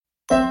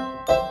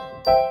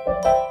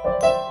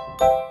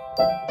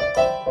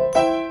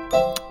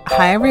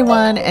Hi,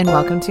 everyone, and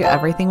welcome to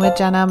Everything with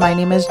Jenna. My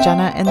name is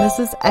Jenna, and this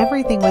is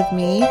Everything with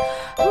Me.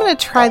 I'm going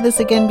to try this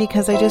again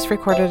because I just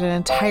recorded an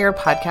entire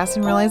podcast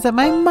and realized that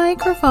my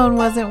microphone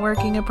wasn't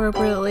working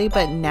appropriately,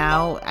 but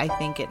now I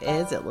think it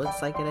is. It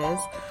looks like it is.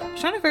 I'm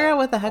trying to figure out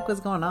what the heck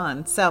was going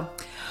on. So,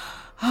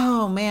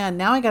 oh man,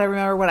 now I got to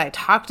remember what I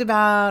talked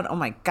about. Oh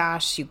my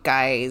gosh, you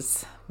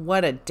guys.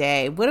 What a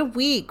day, what a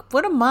week,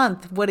 what a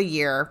month, what a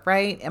year,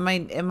 right? Am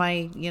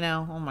I,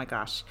 oh my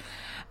gosh.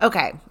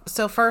 Okay,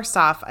 so first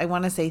off, I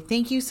want to say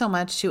thank you so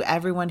much to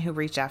everyone who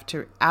reached out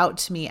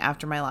to me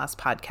after my last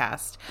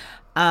podcast.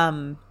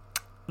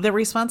 The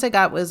response I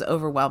got was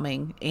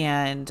overwhelming,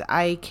 and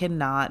I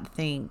cannot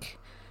thank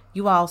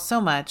you all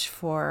so much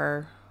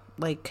for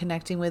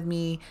connecting with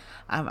me.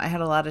 I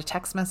had a lot of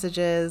text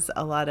messages,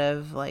 a lot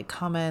of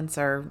comments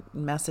or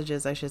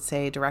messages, I should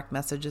say, direct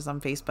messages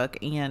on Facebook,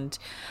 and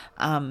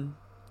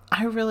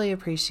I really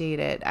appreciate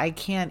it. I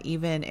can't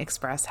even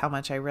express how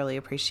much I really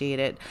appreciate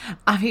it.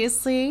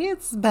 Obviously,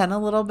 it's been a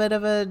little bit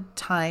of a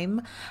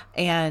time,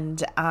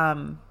 and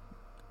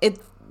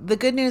the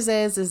good news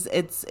is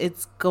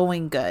it's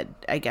going good,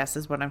 I guess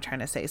is what I'm trying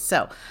to say.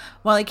 So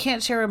while I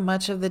can't share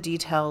much of the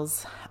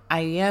details, I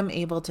am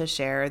able to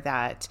share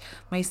that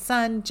my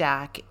son,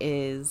 Jack,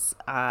 is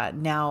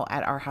now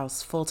at our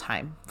house full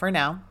time for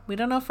now. We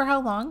don't know for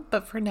how long,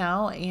 but for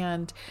now.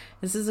 And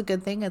this is a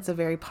good thing. It's a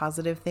very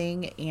positive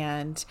thing.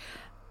 And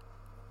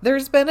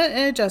there's been an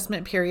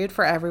adjustment period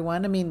for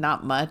everyone. I mean,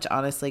 not much,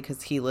 honestly,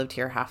 because he lived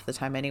here half the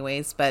time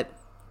anyways, but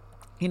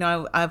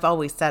I've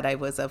always said I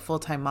was a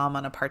full-time mom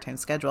on a part-time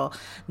schedule.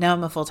 Now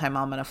I'm a full-time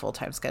mom on a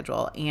full-time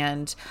schedule.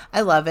 And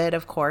I love it,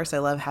 of course. I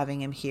love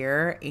having him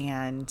here.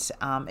 And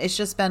it's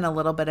just been a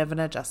little bit of an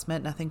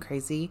adjustment, nothing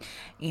crazy.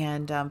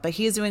 And but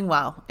he is doing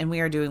well, and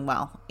we are doing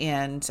well.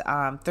 And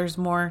there's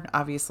more,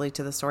 obviously,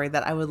 to the story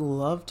that I would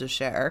love to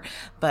share.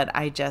 But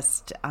I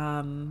just...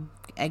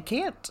 I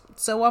can't,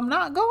 so I'm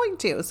not going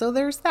to. So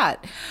there's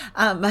that.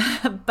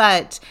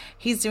 But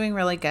he's doing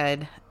really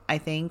good, I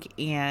think,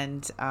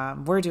 and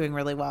we're doing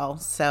really well.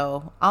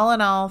 So all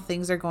in all,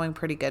 things are going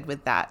pretty good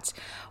with that.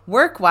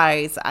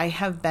 Work-wise, I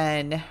have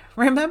been,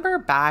 remember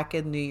back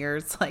in New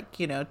Year's,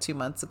 2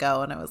 months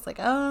ago, and I was like,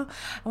 oh,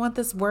 I want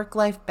this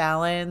work-life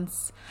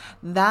balance.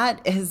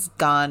 That has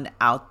gone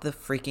out the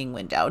freaking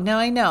window. Now,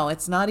 I know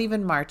it's not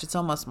even March. It's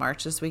almost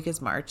March. This week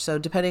is March. So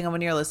depending on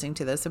when you're listening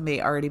to this, it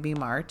may already be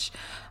March.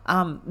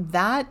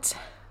 That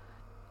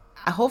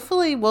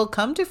hopefully will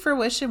come to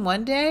fruition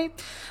one day,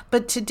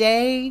 but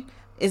today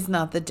is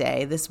not the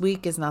day. This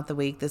week is not the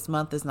week. This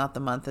month is not the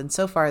month. And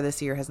so far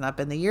this year has not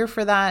been the year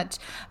for that.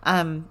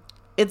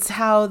 It's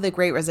how the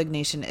Great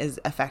Resignation is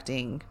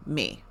affecting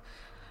me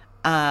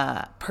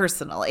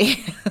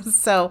personally.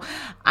 So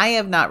I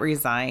have not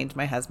resigned.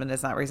 My husband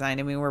has not resigned.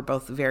 I mean, we're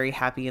both very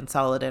happy and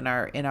solid in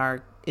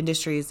our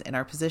industries, in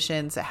our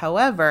positions.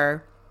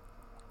 However,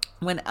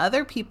 when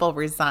other people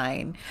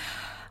resign,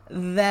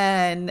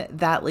 then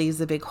that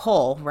leaves a big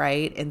hole,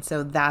 right? And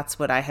so that's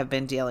what I have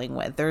been dealing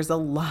with. There's a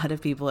lot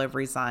of people have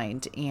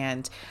resigned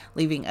and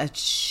leaving a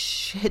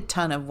shit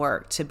ton of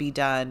work to be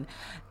done.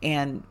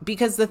 And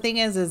because the thing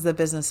is the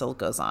business still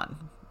goes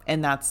on.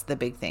 And that's the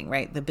big thing,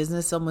 right? The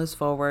business still moves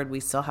forward.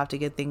 We still have to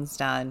get things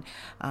done.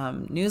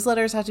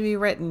 Newsletters have to be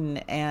written,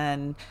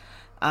 and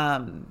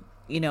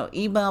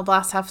email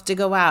blasts have to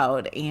go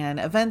out, and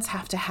events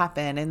have to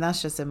happen. And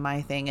that's just in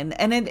my thing.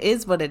 And it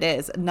is what it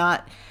is.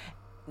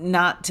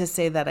 Not to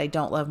say that I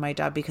don't love my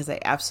job, because I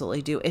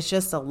absolutely do. It's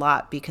just a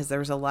lot because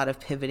there's a lot of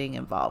pivoting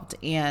involved.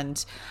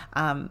 And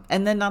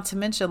then not to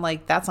mention,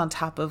 that's on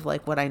top of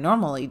what I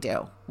normally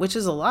do, which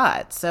is a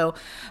lot. So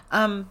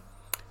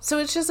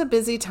it's just a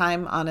busy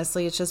time.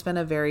 Honestly, it's just been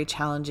a very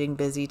challenging,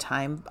 busy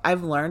time.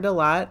 I've learned a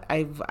lot.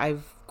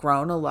 I've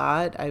grown a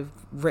lot. I've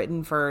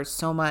written for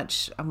so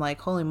much. I'm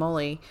like, holy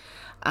moly.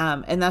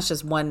 And that's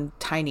just one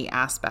tiny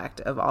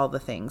aspect of all the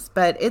things,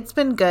 but it's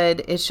been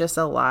good. It's just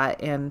a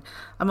lot, and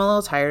I'm a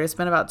little tired. It's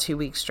been about 2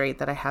 weeks straight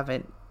that I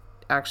haven't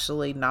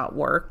actually not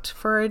worked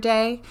for a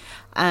day.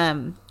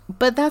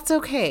 But that's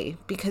okay,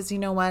 because you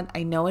know what?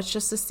 I know it's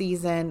just a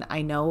season.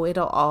 I know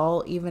it'll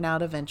all even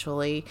out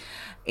eventually.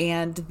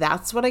 And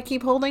that's what I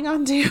keep holding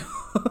on to.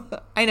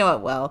 I know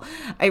it will.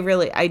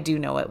 I do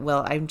know it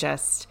will. I'm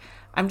just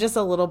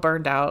a little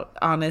burned out,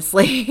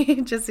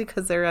 honestly, just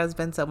because there has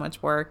been so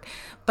much work.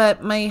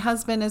 But my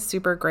husband is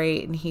super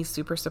great, and he's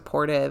super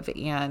supportive,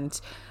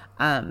 and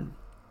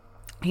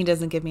he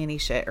doesn't give me any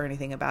shit or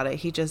anything about it.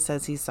 He just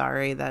says he's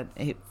sorry that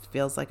it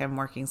feels like I'm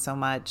working so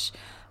much.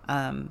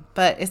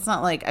 But it's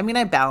not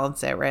I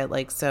balance it,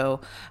 right?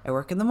 So I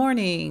work in the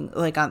morning,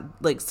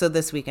 so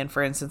this weekend,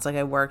 for instance,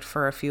 I worked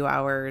for a few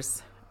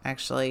hours.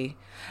 Actually,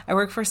 I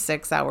worked for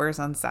 6 hours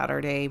on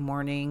Saturday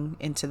morning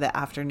into the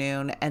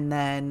afternoon. And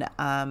then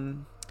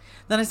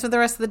Then I spent the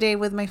rest of the day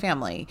with my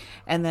family.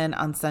 And then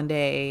on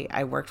Sunday,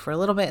 I worked for a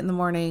little bit in the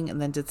morning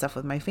and then did stuff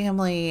with my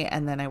family.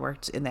 And then I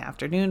worked in the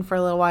afternoon for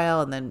a little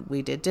while. And then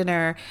we did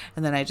dinner.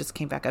 And then I just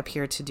came back up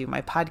here to do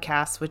my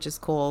podcast, which is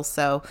cool.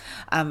 So,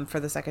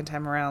 for the second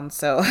time around.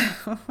 So,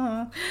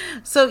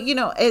 so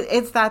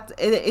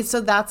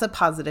that's a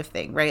positive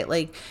thing, right?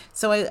 Like,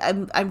 so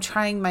I'm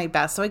trying my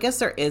best. So I guess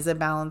there is a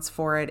balance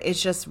for it.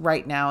 It's just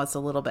right now it's a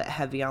little bit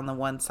heavy on the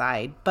one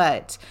side,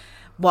 but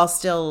while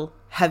still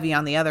heavy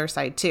on the other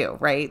side too,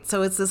 right?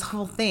 So it's this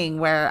whole thing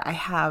where I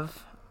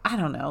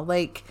don't know,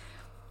 like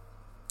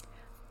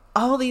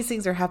all these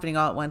things are happening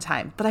all at one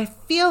time, but I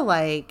feel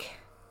like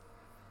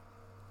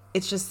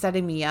it's just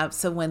setting me up.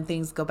 So when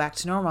things go back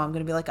to normal, I'm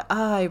going to be like,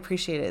 I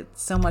appreciate it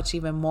so much,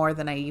 even more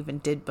than I even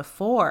did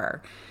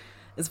before,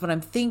 is what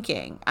I'm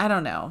thinking. I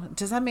don't know.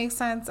 Does that make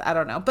sense? I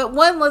don't know. But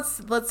let's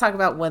talk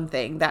about one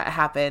thing that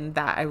happened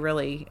that I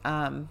really,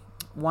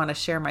 want to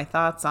share my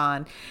thoughts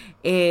on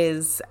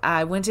is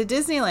I went to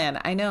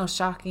Disneyland. I know,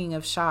 shocking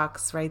of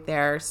shocks right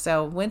there.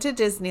 So went to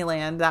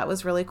Disneyland. That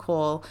was really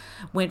cool.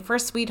 Went for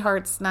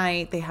Sweethearts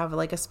Night. They have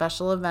like a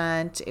special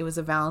event. It was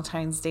a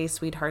Valentine's Day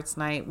Sweethearts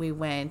Night. We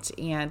went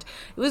and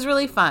it was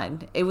really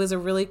fun. It was a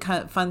really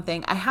fun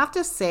thing. I have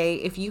to say,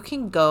 if you're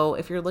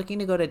looking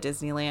to go to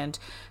Disneyland,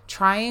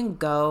 try and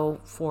go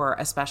for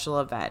a special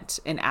event,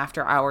 an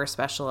after hour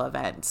special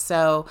event.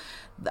 So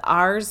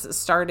ours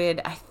started,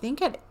 I think,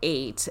 at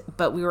 8,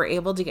 but we were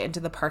able to get into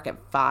the park at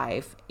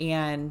 5.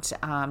 And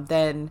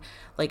then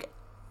like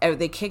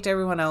they kicked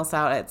everyone else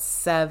out at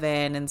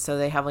 7. And so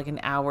they have like an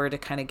hour to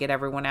kind of get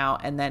everyone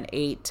out. And then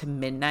 8 to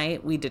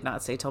midnight. We did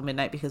not stay till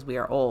midnight because we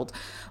are old.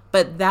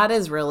 But that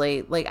is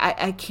really like,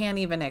 I can't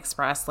even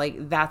express,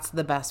 like, that's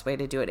the best way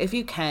to do it. If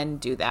you can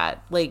do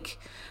that, like,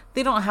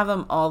 they don't have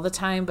them all the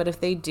time, but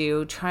if they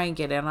do, try and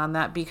get in on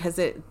that because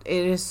it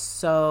is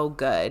so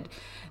good.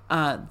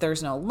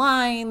 There's no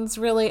lines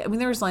really. I mean,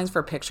 there was lines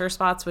for picture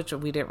spots, which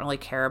we didn't really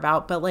care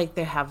about, but like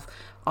they have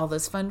all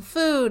this fun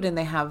food and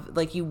they have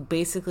like, you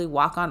basically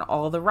walk on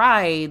all the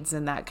rides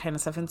and that kind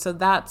of stuff. And so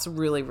that's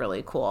really,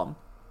 really cool.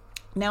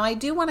 Now I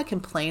do want to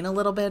complain a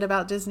little bit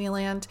about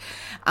Disneyland,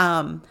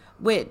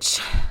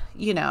 which,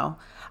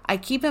 I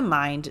keep in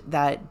mind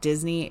that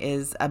Disney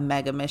is a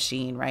mega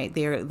machine, right?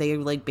 They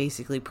like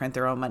basically print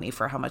their own money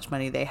for how much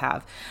money they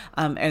have,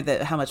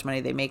 how much money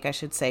they make, I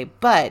should say.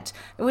 But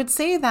I would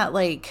say that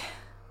like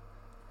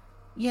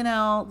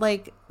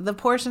the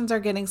portions are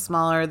getting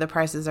smaller, the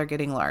prices are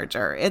getting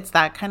larger. It's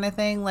that kind of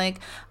thing. Like,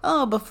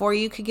 oh, before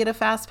you could get a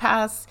fast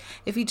pass,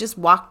 if you just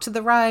walked to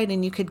the ride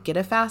and you could get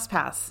a fast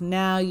pass,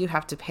 now you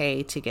have to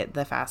pay to get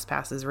the fast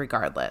passes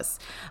regardless.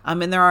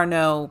 And there are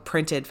no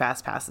printed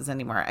fast passes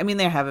anymore. I mean,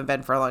 there haven't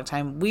been for a long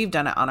time. We've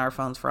done it on our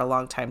phones for a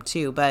long time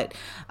too, but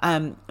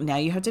now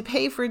you have to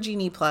pay for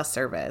Genie Plus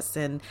service.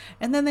 And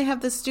then they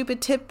have this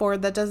stupid tip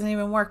board that doesn't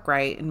even work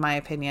right, in my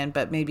opinion,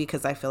 but maybe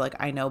because I feel like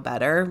I know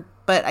better.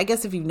 But I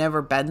guess if you've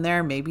never been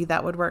there, maybe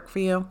that would work for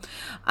you.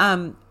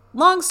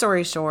 Long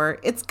story short,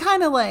 it's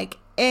kind of like,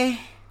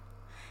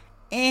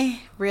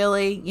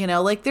 really,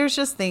 like there's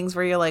just things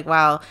where you're like,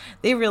 wow,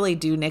 they really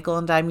do nickel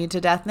and dime you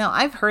to death. Now,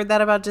 I've heard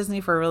that about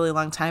Disney for a really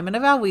long time, and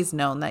I've always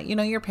known that,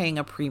 you're paying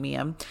a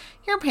premium.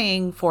 You're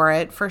paying for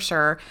it for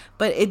sure,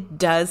 but it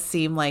does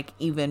seem like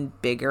even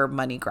bigger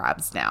money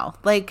grabs now.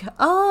 Like,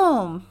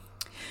 oh,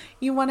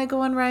 you want to go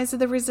on Rise of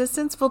the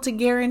Resistance? Well, to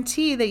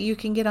guarantee that you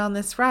can get on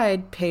this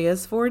ride, pay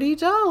us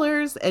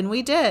 $40. And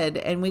we did.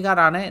 And we got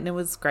on it and it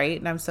was great.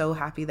 And I'm so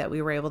happy that we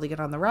were able to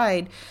get on the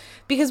ride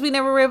because we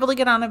never were able to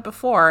get on it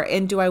before.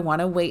 And do I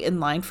want to wait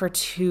in line for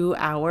 2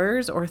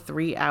 hours or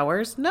 3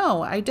 hours?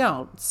 No, I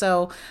don't.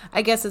 So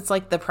I guess it's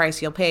like the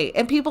price you'll pay.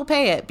 And people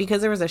pay it because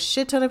there was a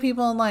shit ton of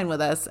people in line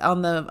with us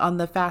on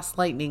the fast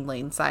lightning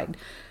lane side.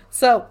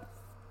 So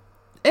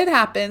it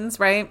happens,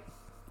 right?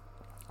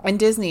 And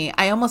Disney,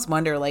 I almost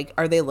wonder, like,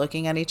 are they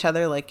looking at each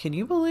other like, can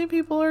you believe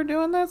people are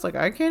doing this? Like,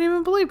 I can't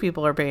even believe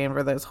people are paying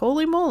for this.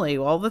 Holy moly,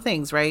 all the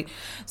things, right?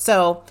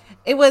 So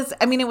it was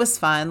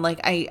fun.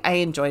 Like, I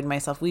enjoyed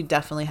myself. We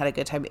definitely had a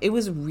good time. It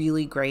was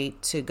really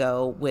great to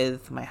go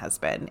with my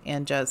husband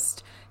and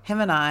just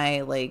him and I,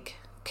 like,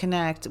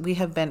 connect. We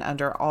have been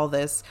under all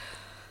this,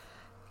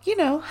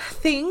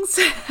 things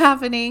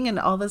happening and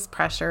all this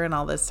pressure and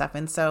all this stuff.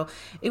 And so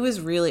it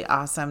was really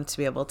awesome to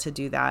be able to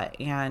do that.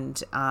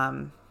 And,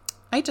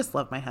 I just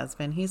love my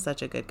husband. He's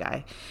such a good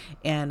guy.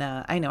 And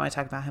I know I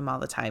talk about him all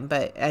the time,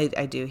 but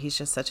I do. He's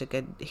just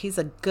he's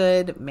a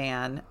good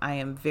man. I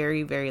am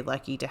very, very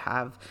lucky to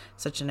have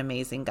such an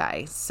amazing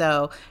guy.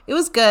 So it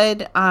was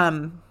good.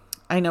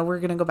 I know we're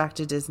going to go back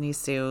to Disney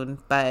soon,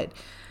 but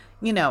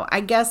I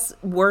guess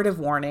word of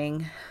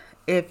warning,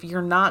 if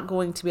you're not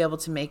going to be able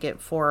to make it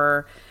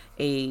for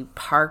a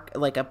park,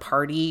 like a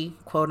party,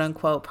 quote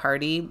unquote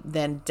party,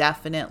 then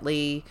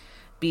definitely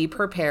be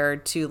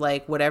prepared to,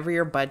 like, whatever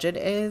your budget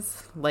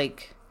is,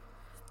 like,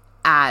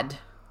 add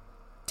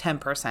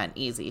 10%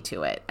 easy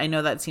to it. I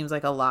know that seems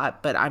like a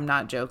lot, but I'm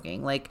not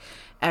joking. Like,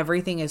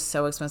 everything is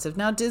so expensive.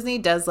 Now, Disney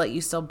does let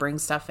you still bring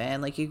stuff in.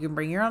 Like, you can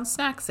bring your own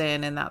snacks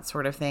in and that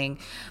sort of thing.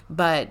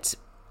 But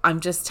I'm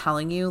just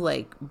telling you,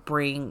 like,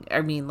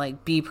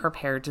 be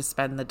prepared to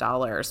spend the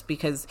dollars,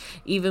 because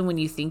even when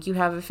you think you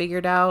have it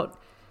figured out,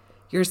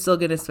 you're still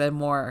going to spend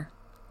more.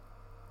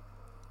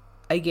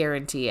 I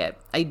guarantee it.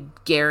 I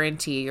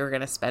guarantee you're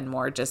going to spend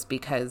more just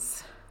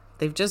because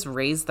they've just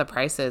raised the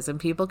prices and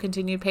people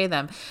continue to pay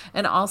them.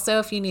 And also,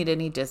 if you need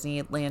any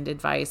Disneyland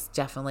advice,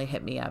 definitely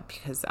hit me up,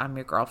 because I'm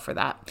your girl for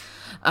that.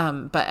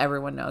 But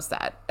everyone knows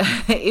that.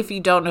 If you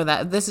don't know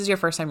that, this is your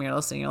first time you're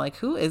listening, you're like,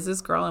 who is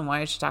this girl and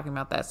why is she talking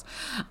about this?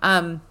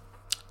 I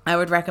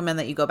would recommend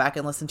that you go back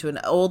and listen to an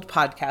old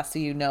podcast so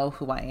you know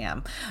who I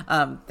am.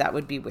 That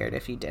would be weird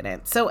if you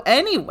didn't. So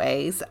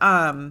anyways,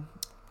 okay,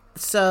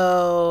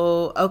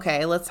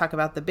 let's talk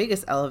about the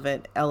biggest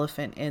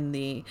elephant in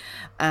the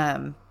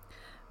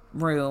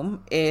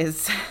room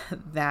is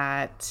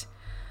that,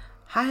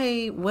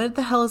 hi, what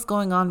the hell is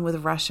going on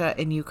with Russia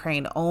and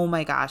Ukraine? Oh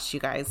my gosh,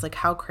 you guys, like,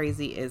 how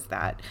crazy is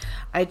that?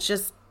 I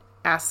just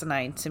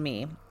asinine to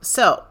me.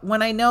 So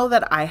when I know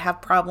that I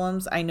have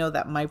problems, I know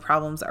that my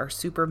problems are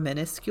super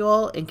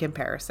minuscule in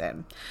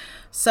comparison.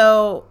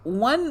 So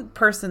one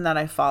person that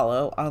I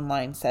follow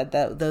online said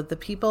that the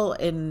people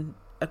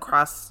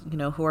across,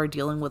 who are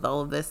dealing with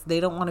all of this,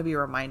 they don't want to be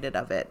reminded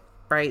of it.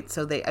 Right.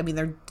 So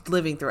they're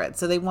living through it.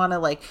 So they want to,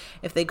 like,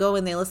 if they go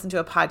and they listen to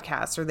a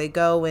podcast, or they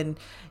go and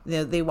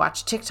they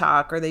watch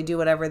TikTok, or they do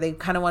whatever, they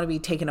kind of want to be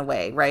taken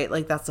away. Right.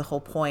 Like, that's the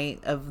whole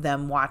point of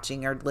them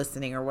watching or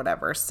listening or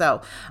whatever.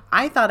 So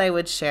I thought I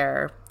would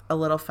share a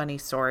little funny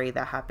story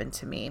that happened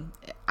to me.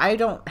 I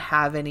don't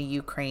have any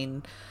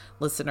Ukraine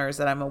listeners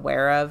that I'm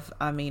aware of.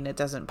 I mean, it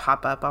doesn't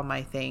pop up on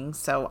my thing,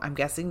 so I'm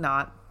guessing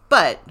not.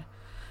 But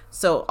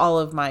so all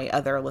of my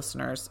other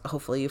listeners,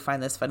 hopefully you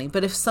find this funny.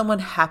 But if someone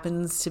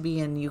happens to be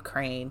in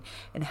Ukraine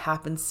and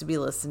happens to be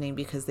listening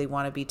because they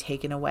want to be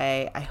taken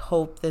away, I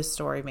hope this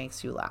story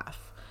makes you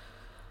laugh.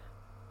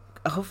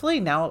 Hopefully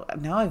now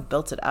I've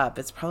built it up.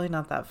 It's probably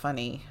not that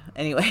funny.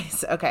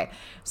 Anyways, okay.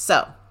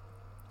 So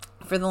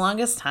for the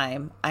longest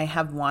time, I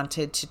have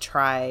wanted to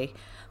try,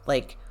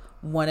 like,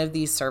 one of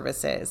these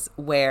services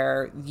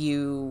where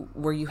you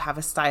have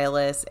a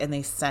stylist and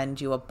they send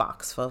you a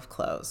box full of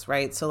clothes,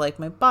 right? So, like,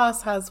 my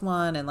boss has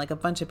one, and like a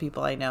bunch of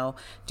people I know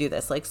do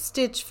this, like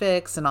Stitch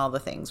Fix and all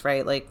the things,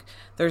 right? Like,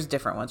 there's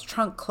different ones,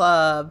 Trunk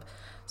Club.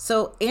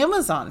 So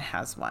Amazon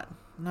has one,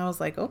 and I was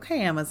like,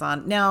 okay,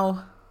 Amazon.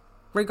 Now,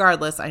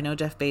 regardless, I know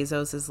Jeff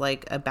Bezos is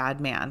like a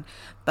bad man,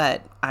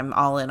 but I'm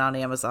all in on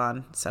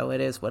Amazon, so it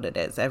is what it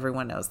is.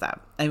 Everyone knows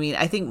that. I mean,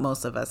 I think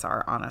most of us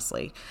are,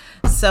 honestly.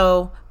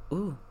 So,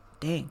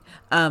 dang.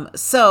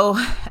 So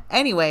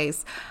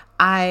anyways,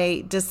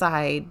 I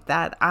decide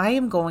that I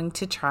am going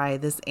to try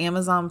this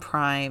Amazon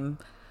Prime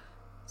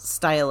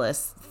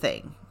stylist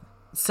thing.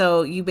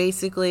 So you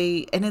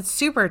basically, and it's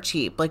super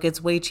cheap. Like, it's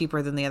way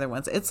cheaper than the other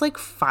ones. It's like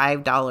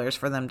 $5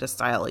 for them to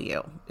style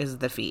you is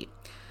the fee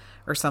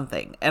or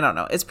something. I don't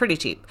know. It's pretty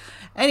cheap.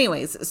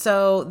 Anyways,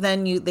 so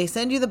then they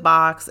send you the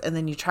box, and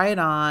then you try it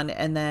on,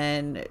 and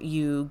then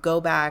you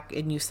go back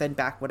and you send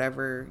back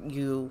whatever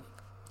you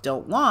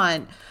don't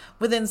want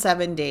within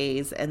 7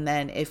 days. And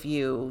then if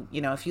you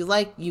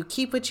like, you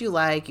keep what you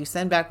like, you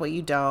send back what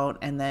you don't,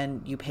 and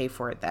then you pay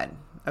for it then.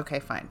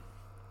 Okay, fine.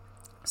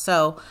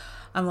 So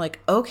I'm like,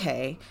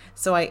 okay.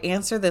 So I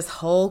answer this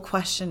whole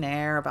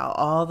questionnaire about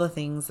all the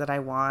things that I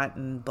want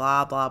and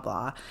blah, blah,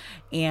 blah.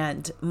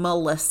 And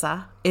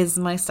Melissa is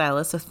my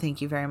stylist. So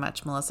thank you very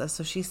much, Melissa.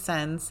 So she's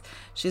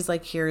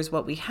like, here's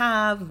what we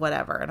have,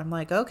 whatever. And I'm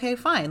like, okay,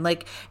 fine.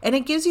 Like, and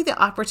it gives you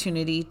the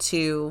opportunity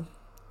to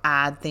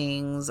add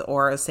things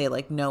or say,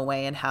 like, no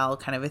way in hell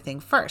kind of a thing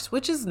first,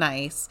 which is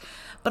nice.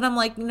 But I'm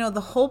like, the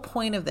whole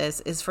point of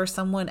this is for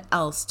someone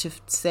else to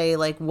say,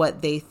 like,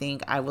 what they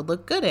think I would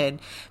look good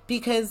in,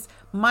 because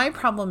my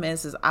problem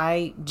is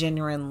I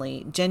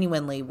genuinely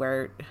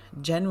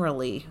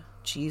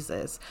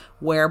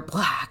wear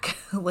black.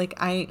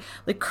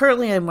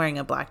 Currently I'm wearing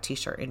a black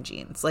t-shirt and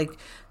jeans. Like,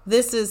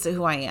 this is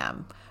who I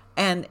am.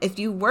 And if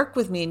you work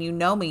with me and you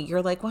know me,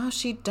 you're like, wow,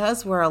 she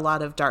does wear a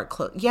lot of dark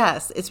clothes.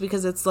 Yes, it's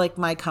because it's like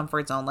my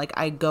comfort zone. Like,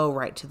 I go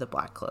right to the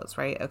black clothes,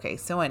 right? Okay,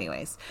 so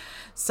anyways,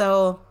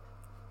 so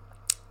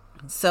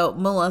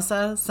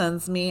Melissa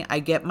sends me, I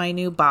get my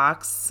new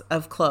box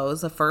of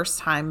clothes the first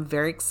time,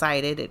 very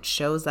excited. It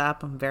shows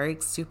up. I'm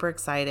super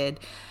excited.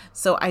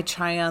 So I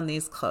try on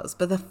these clothes.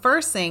 But the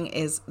first thing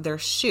is their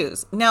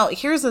shoes. Now,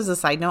 here's as a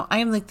side note, I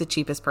am like the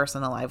cheapest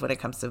person alive when it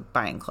comes to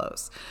buying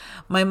clothes.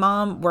 My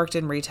mom worked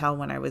in retail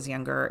when I was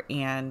younger,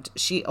 and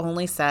she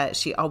always said,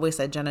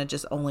 Jenna,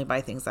 just only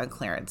buy things on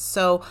clearance.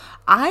 So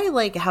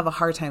I have a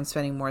hard time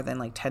spending more than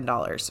like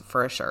 $10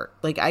 for a shirt.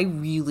 Like, I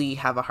really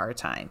have a hard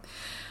time.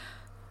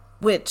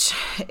 Which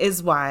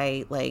is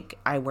why,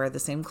 I wear the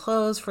same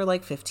clothes for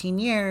 15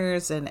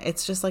 years, and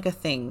it's just like a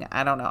thing.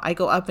 I don't know. I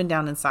go up and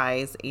down in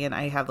size, and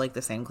I have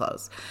the same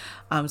clothes.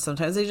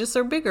 Sometimes they just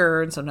are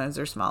bigger, and sometimes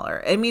they're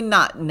smaller. I mean,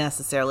 not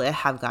necessarily. I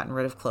have gotten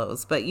rid of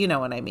clothes, but you know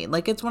what I mean.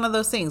 It's one of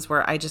those things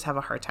where I just have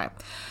a hard time.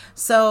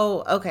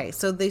 So, okay.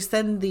 So they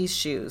send these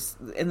shoes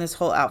in this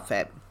whole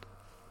outfit.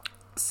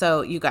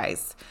 So you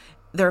guys,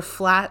 they're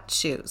flat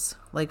shoes,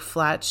 like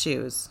flat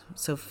shoes.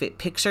 So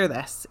picture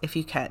this if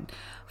you can.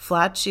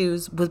 Flat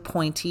shoes with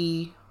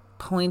pointy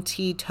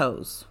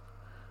toes.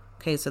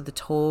 Okay, so the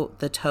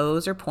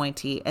toes are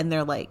pointy and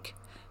they're like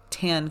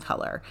tan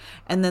color.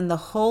 And then the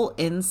whole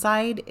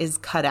inside is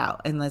cut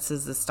out, and this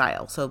is the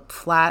style. So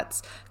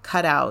flats,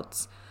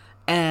 cutouts.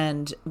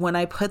 And when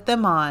I put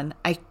them on,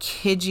 I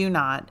kid you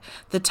not,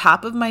 the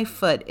top of my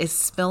foot is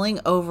spilling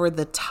over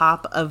the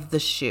top of the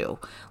shoe,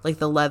 like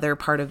the leather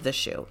part of the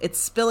shoe. It's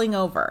spilling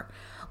over.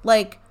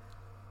 Like,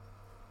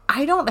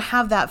 I don't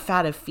have that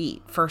fat of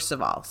feet, first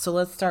of all. So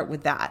let's start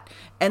with that.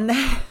 And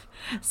then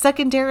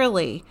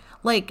secondarily,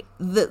 like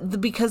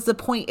because the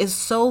point is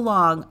so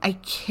long, I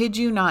kid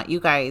you not, you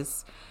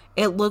guys,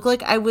 it looked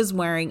like I was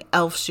wearing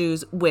elf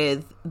shoes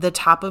with the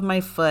top of my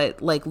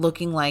foot, like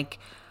looking like,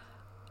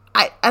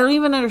 I don't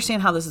even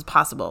understand how this is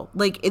possible.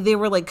 Like, they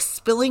were like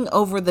spilling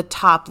over the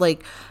top.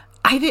 Like,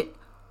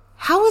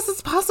 how is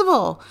this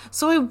possible?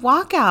 So I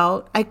walk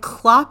out, I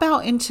clop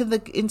out into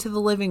the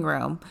living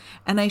room,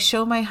 and I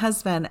show my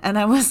husband, and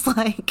I was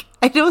like,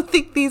 I don't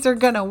think these are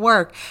going to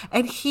work.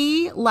 And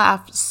he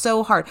laughed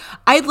so hard.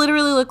 I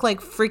literally look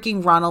like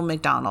freaking Ronald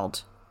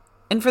McDonald.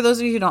 And for those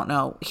of you who don't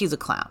know, he's a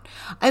clown.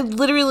 I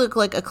literally look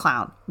like a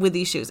clown with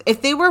these shoes.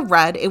 If they were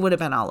red, it would have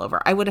been all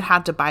over. I would have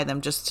had to buy them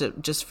just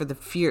for the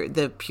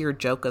pure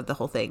joke of the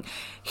whole thing.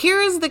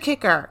 Here is the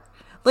kicker.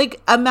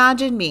 Like,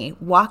 imagine me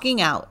walking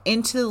out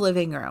into the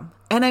living room,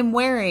 and I'm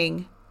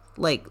wearing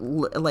like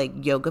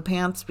yoga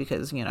pants,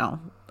 because, you know,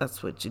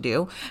 that's what you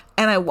do.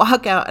 And I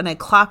walk out and I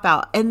clop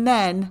out, and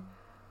then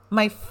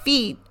my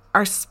feet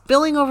are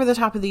spilling over the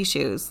top of these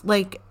shoes,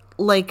 like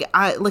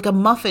a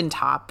muffin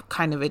top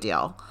kind of a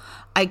deal.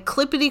 I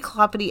clippity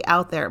cloppity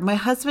out there. My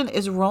husband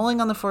is rolling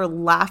on the floor,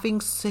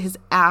 laughing his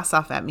ass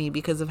off at me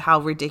because of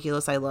how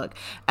ridiculous I look.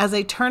 As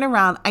I turn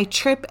around, I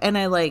trip and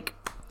I like,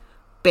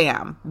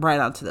 bam, right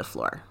onto the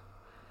floor.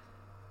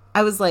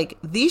 I was like,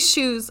 these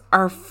shoes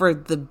are for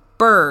the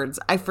birds.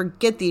 I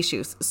forget these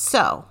shoes.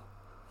 So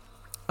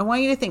I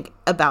want you to think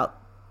about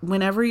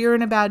whenever you're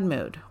in a bad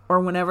mood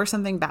or whenever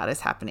something bad is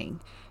happening.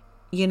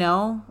 You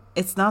know,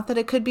 it's not that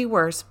it could be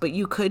worse, but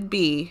you could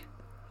be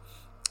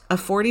a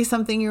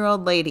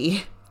 40-something-year-old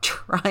lady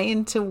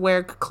trying to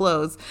wear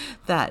clothes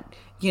that,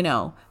 you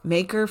know,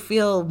 make her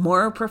feel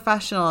more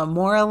professional and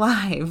more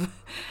alive,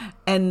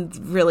 and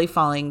really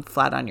falling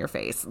flat on your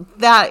face.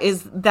 That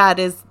is,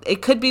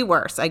 it could be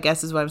worse, I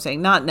guess is what I'm saying.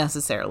 Not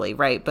necessarily,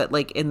 right? But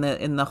like in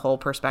the whole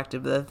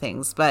perspective of the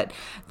things, but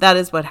that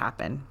is what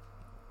happened.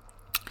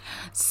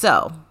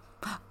 So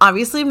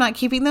obviously I'm not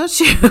keeping those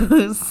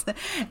shoes.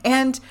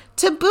 And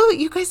to boot,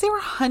 you guys, they were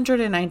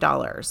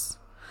 $109.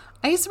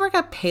 I used to work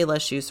at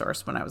Payless Shoe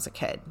Source when I was a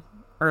kid,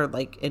 or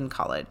like in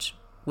college,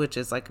 which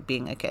is like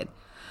being a kid.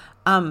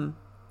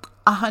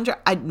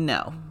 $100,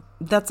 no,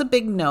 that's a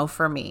big no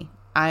for me.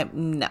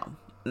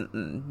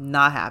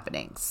 Not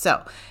happening.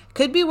 So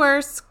could be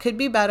worse, could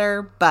be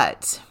better,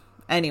 but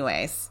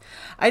anyways,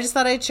 I just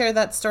thought I'd share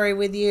that story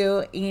with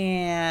you,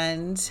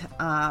 and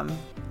I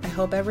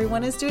hope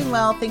everyone is doing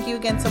well. Thank you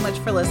again so much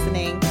for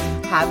listening.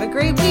 Have a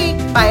great week.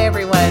 Bye,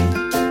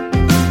 everyone.